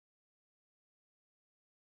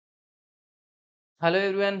Hello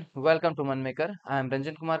everyone, welcome to Mann. I am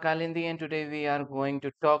Ranjan Kumar Kalindi and today we are going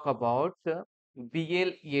to talk about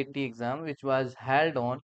BEL EAT exam which was held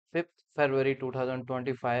on 5th February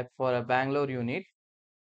 2025 for a Bangalore unit.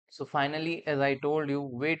 So finally, as I told you,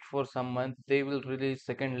 wait for some month, they will release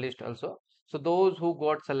second list also. So those who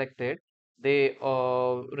got selected, they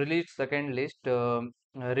released second list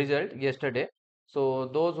result yesterday.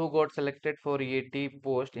 So those who got selected for EAT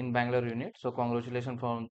post in Bangalore unit, so congratulations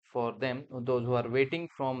for them. Those who are waiting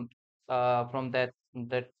from that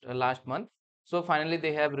last month. So finally,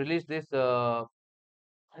 they have released this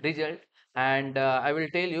result, and I will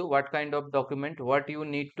tell you what kind of document, what you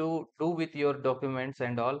need to do with your documents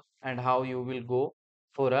and all, and how you will go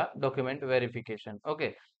for a document verification.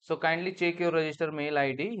 Okay, so kindly check your register mail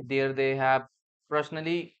ID. There they have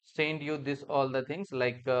personally send you this all the things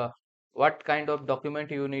like what kind of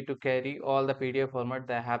document you need to carry, all the PDF format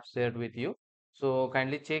they have shared with you. So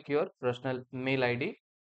kindly check your personal mail ID.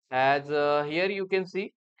 As here you can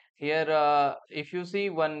see, here if you see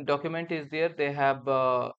one document is there, they have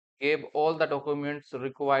gave all the documents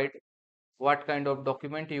required, what kind of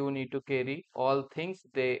document you need to carry, all things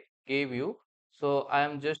they gave you. So I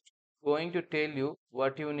am just going to tell you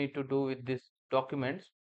what you need to do with these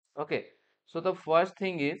documents. Okay, so the first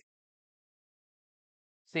thing is,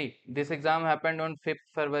 see, this exam happened on 5th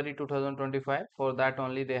February 2025. For that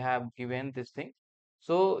only they have given this thing.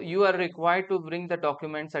 So you are required to bring the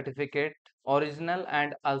document certificate, original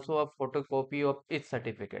and also a photocopy of each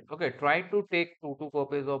certificate. Okay, try to take two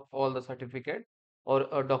copies of all the certificate or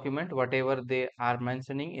a document, whatever they are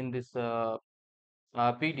mentioning in this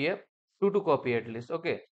PDF, two copy at least.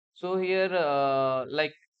 Okay, so here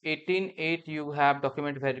like 18/8 you have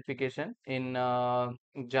document verification in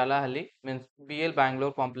Jalahalli, means BL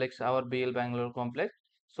Bangalore complex, our BL Bangalore complex.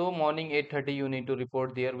 So morning 8:30 you need to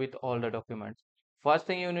report there with all the documents. First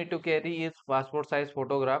thing you need to carry is passport size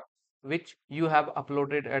photograph, which you have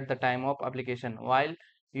uploaded at the time of application. While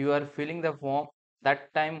you are filling the form,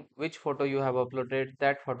 that time which photo you have uploaded,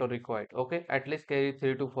 that photo required. Okay, at least carry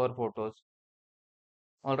 3 to 4 photos.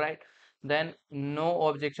 All right, then no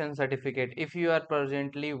objection certificate. If you are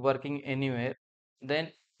presently working anywhere,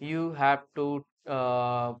 then you have to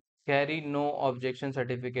carry no objection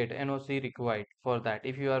certificate, NOC required for that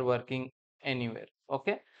if you are working anywhere.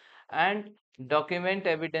 Okay, and document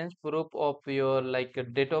evidence proof of your like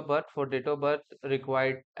date of birth. For date of birth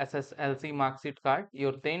required SSLC mark sheet card,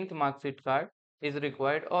 your 10th mark sheet card is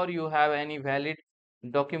required, or you have any valid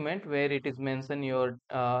document where it is mentioned your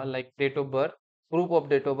like date of birth, proof of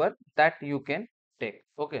date of birth, that you can take.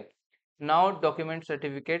 Okay, now document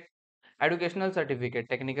certificate, educational certificate,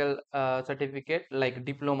 technical certificate like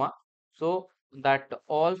diploma. So that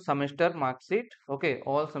all semester mark sheet, okay,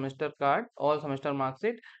 all semester card, all semester mark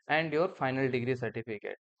sheet, and your final degree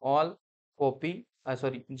certificate, all copy,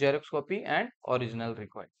 sorry, xerox copy and original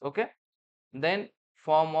required. Okay, then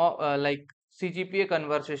form of like CGPA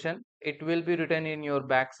conversation, it will be written in your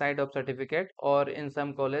backside of certificate, or in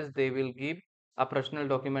some college they will give a personal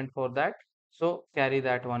document for that. So carry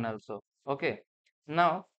that one also. Okay,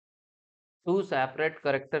 now two separate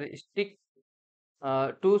characteristic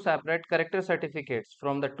two separate character certificates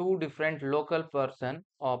from the two different local person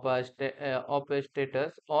of of a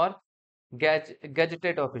status or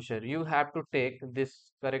gazetted officer. You have to take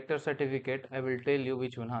this character certificate. I will tell you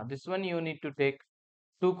which one. This one you need to take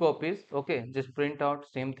two copies. Okay, just print out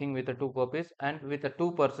same thing with the two copies and with the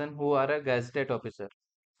two person who are a gazetted officer.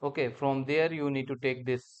 Okay, from there you need to take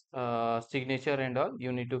this signature and all.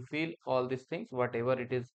 You need to fill all these things, whatever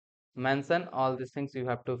it is mention, all these things you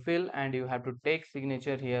have to fill, and you have to take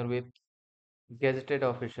signature here with gazetted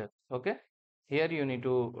officer. Okay, here you need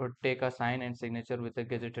to take a sign and signature with a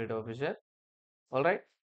gazetted officer. All right,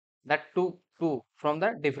 that two from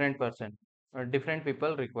the different person, different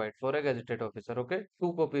people required for a gazetted officer. Okay,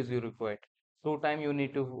 two copies you required, two time you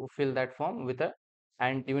need to fill that form with a,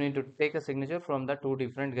 and you need to take a signature from the two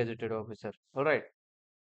different gazetted officer. All right,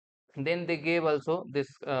 then they gave also this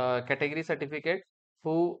category certificate,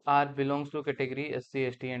 who are belongs to category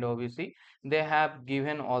SC, ST and OBC. They have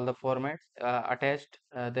given all the formats attached.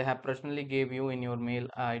 They have personally gave you in your mail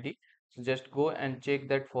ID. So just go and check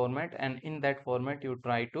that format, and in that format you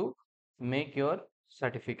try to make your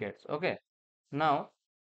certificates. Okay, now,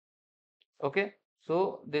 okay,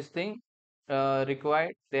 so this thing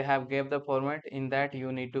required, they have gave the format. In that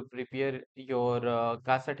you need to prepare your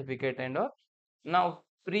caste certificate and all. Now,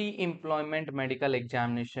 pre-employment medical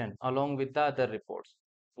examination along with the other reports.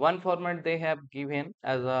 One format they have given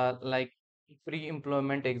as a like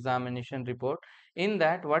pre-employment examination report. In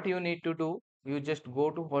that, what you need to do, you just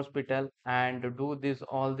go to hospital and do this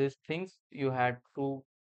all these things. You had to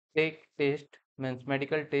take test means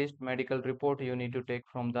medical test, medical report you need to take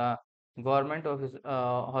from the government office,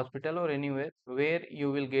 hospital or anywhere where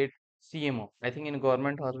you will get CMO. I think in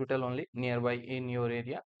government hospital only nearby in your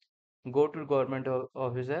area. Go to government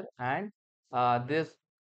officer and this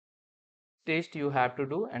test you have to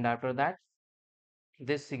do, and after that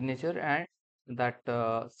this signature and that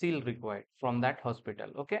seal required from that hospital.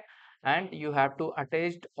 Okay, and you have to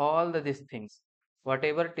attach all these things,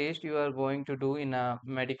 whatever test you are going to do in a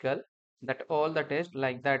medical, that all the test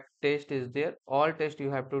like that test is there, all test you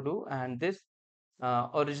have to do, and this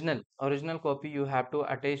original copy you have to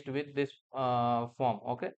attach with this form.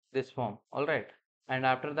 Okay, this form, all right. And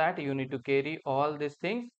after that you need to carry all these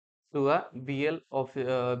things to a BL of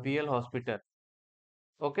BL hospital.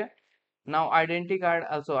 Okay, now identity card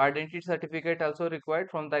also, identity certificate also required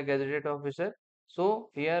from the gazetted officer. So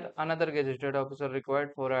here another gazetted officer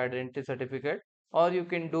required for identity certificate, or you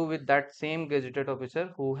can do with that same gazetted officer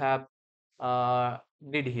who have uh,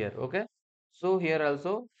 did here. Okay, so here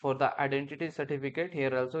also for the identity certificate,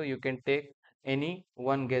 here also you can take any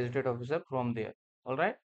one gazetted officer from there. All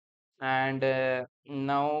right, and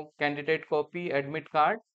now candidate copy, admit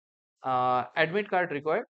card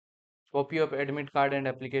required, copy of admit card and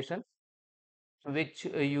application which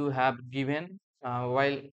you have given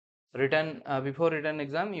while written before written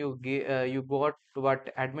exam. You got what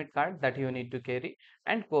admit card that you need to carry,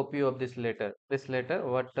 and copy of this letter,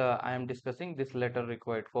 what I am discussing, this letter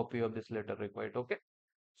required, copy of this letter required. Okay,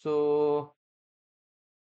 so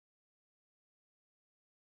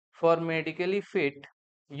for medically fit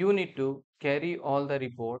you need to carry all the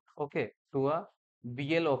report, okay, to a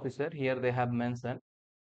BL officer. Here they have mentioned.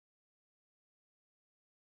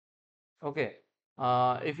 Okay.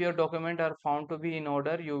 If your document are found to be in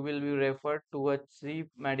order, you will be referred to a chief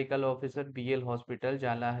medical officer, BL hospital,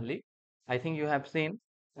 Jalahali. I think you have seen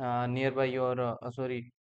nearby your,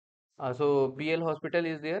 sorry. So BL hospital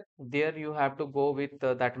is there. There you have to go with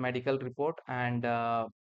that medical report and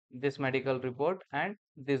this medical report and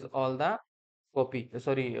this all the copy,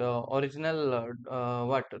 sorry, original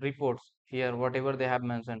what reports here, whatever they have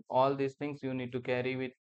mentioned. All these things you need to carry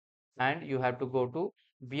with, and you have to go to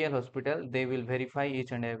BL hospital. They will verify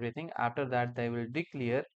each and everything. After that, they will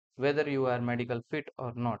declare whether you are medical fit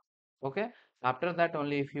or not. Okay. After that,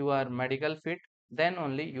 only if you are medical fit, then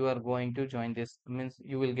only you are going to join this. Means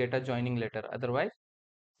you will get a joining letter. Otherwise,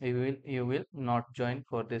 you will not join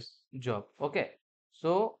for this job. Okay.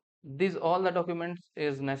 So these all the documents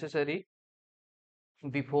is necessary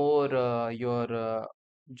before your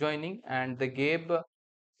joining, and they gave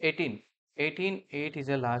 18 18/8 is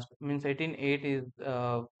a last, means 18/8 is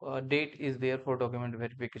date is there for document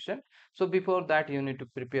verification. So before that you need to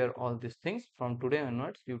prepare all these things. From today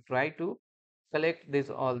onwards you try to collect this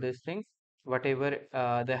all these things, whatever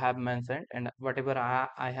they have mentioned and whatever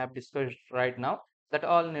I have discussed right now, that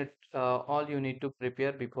all you need to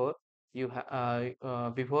prepare before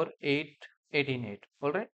before 18/8.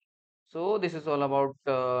 All right, so this is all about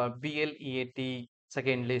BLEAT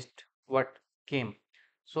second list what came.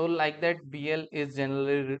 So like that, BL is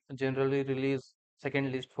generally release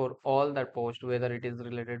second list for all that post, whether it is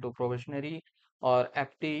related to probationary or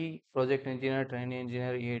FT, project engineer, trainee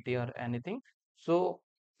engineer, EAT or anything. So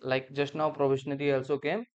like just now probationary also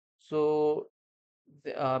came. So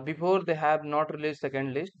before they have not released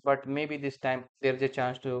second list, but maybe this time there is a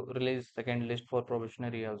chance to release second list for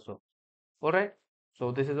probationary also. All right.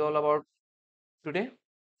 So this is all about today.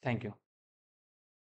 Thank you.